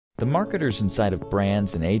The marketers inside of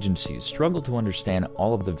brands and agencies struggle to understand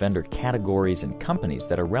all of the vendor categories and companies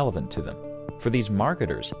that are relevant to them. For these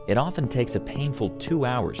marketers, it often takes a painful 2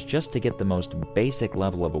 hours just to get the most basic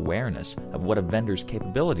level of awareness of what a vendor's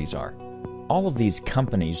capabilities are. All of these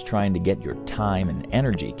companies trying to get your time and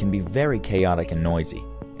energy can be very chaotic and noisy.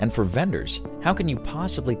 And for vendors, how can you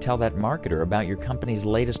possibly tell that marketer about your company's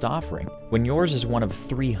latest offering when yours is one of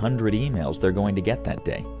 300 emails they're going to get that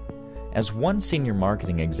day? As one senior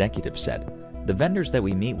marketing executive said, the vendors that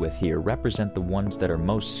we meet with here represent the ones that are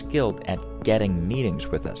most skilled at getting meetings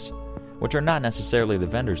with us, which are not necessarily the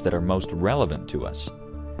vendors that are most relevant to us.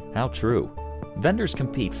 How true. Vendors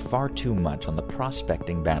compete far too much on the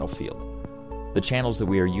prospecting battlefield. The channels that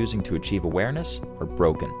we are using to achieve awareness are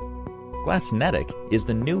broken. Glassnetic is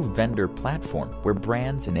the new vendor platform where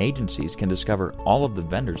brands and agencies can discover all of the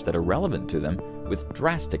vendors that are relevant to them with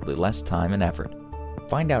drastically less time and effort.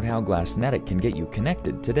 Find out how Glassnetic can get you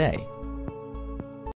connected today.